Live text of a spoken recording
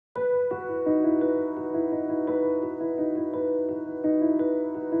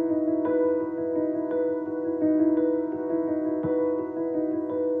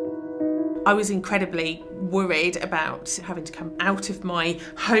I was incredibly worried about having to come out of my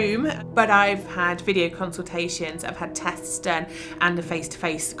home, but I've had video consultations, I've had tests done and a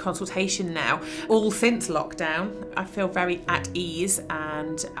face-to-face consultation now, all since lockdown. I feel very at ease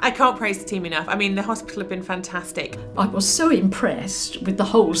and I can't praise the team enough. I mean, the hospital have been fantastic. I was so impressed with the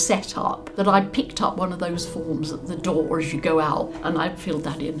whole setup that I picked up one of those forms at the door as you go out, and I filled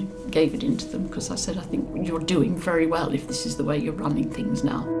that in and gave it in to them because I said, I think you're doing very well if this is the way you're running things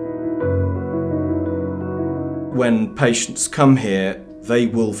now. When patients come here, they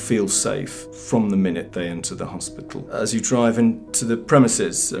will feel safe from the minute they enter the hospital. As you drive into the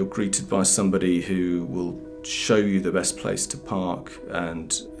premises, you're greeted by somebody who will show you the best place to park,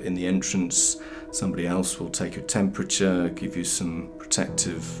 and in the entrance somebody else will take your temperature, give you some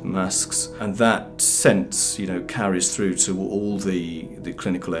protective masks, and that sense, carries through to all the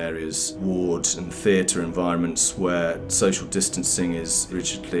clinical areas, wards and theatre environments where social distancing is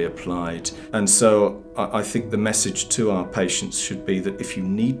rigidly applied. And so I think the message to our patients should be that if you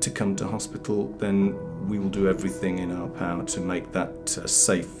need to come to hospital, then we will do everything in our power to make that a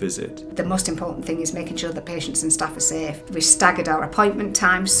safe visit. The most important thing is making sure that patients and staff are safe. We've staggered our appointment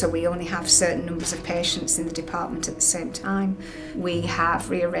times so we only have certain numbers of patients in the department at the same time. We have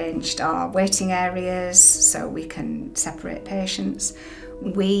rearranged our waiting areas so we can separate patients.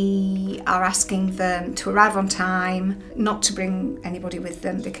 We are asking them to arrive on time, not to bring anybody with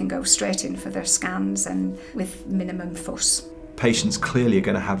them. They can go straight in for their scans and with minimum fuss. Patients clearly are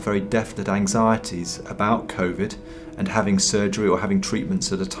going to have very definite anxieties about COVID and having surgery or having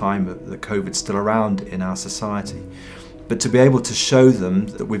treatments at a time that COVID's still around in our society. But to be able to show them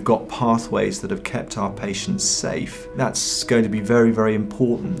that we've got pathways that have kept our patients safe, that's going to be very, very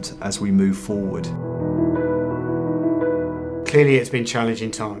important as we move forward. Clearly it's been challenging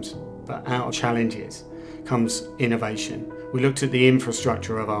times, but out of challenges comes innovation. We looked at the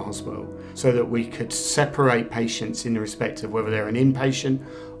infrastructure of our hospital so that we could separate patients in the respect of whether they're an inpatient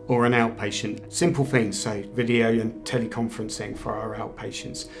or an outpatient. Simple things, so video and teleconferencing for our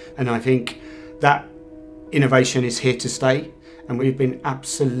outpatients. And I think that innovation is here to stay, and we've been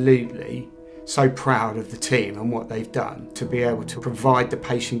absolutely so proud of the team and what they've done to be able to provide the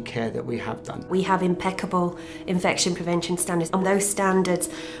patient care that we have done. We have impeccable infection prevention standards, and those standards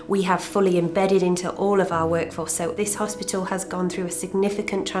we have fully embedded into all of our workforce. So this hospital has gone through a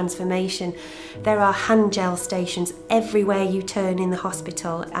significant transformation. There are hand gel stations everywhere you turn in the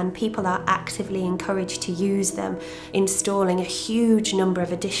hospital, and people are actively encouraged to use them, installing a huge number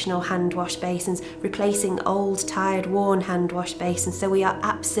of additional hand wash basins, replacing old, tired, worn hand wash basins. So we are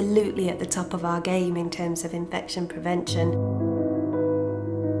absolutely at the top of our game in terms of infection prevention.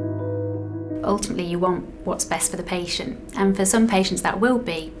 Ultimately, you want what's best for the patient, and for some patients that will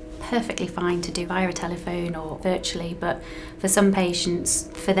be perfectly fine to do via a telephone or virtually, but for some patients,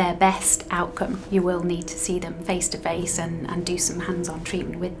 for their best outcome, you will need to see them face to face and do some hands-on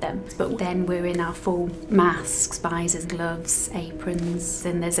treatment with them. But then we're in our full masks, visors, gloves, aprons,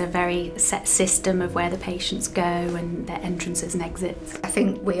 and there's a very set system of where the patients go and their entrances and exits. I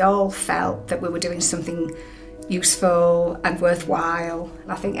think we all felt that we were doing something useful and worthwhile.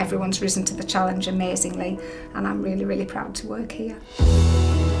 I think everyone's risen to the challenge amazingly, and I'm really, really proud to work here.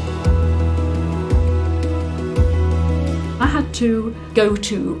 I had to go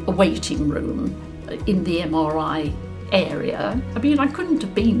to a waiting room in the MRI area. I mean, I couldn't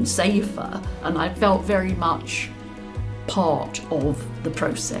have been safer, and I felt very much part of the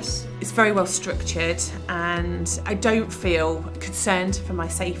process. It's very well structured, and I don't feel concerned for my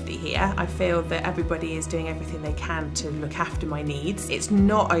safety here. I feel that everybody is doing everything they can to look after my needs. It's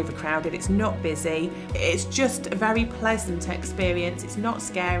not overcrowded, it's not busy, it's just a very pleasant experience. It's not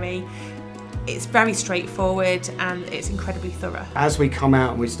scary. It's very straightforward and it's incredibly thorough. As we come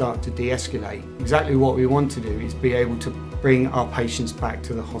out and we start to de-escalate, exactly what we want to do is be able to bring our patients back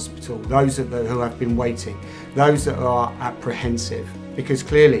to the hospital, those who have been waiting, those that are apprehensive, because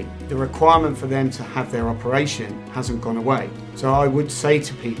clearly the requirement for them to have their operation hasn't gone away. So I would say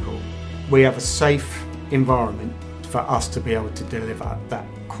to people, we have a safe environment for us to be able to deliver that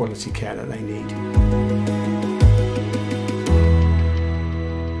quality care that they need.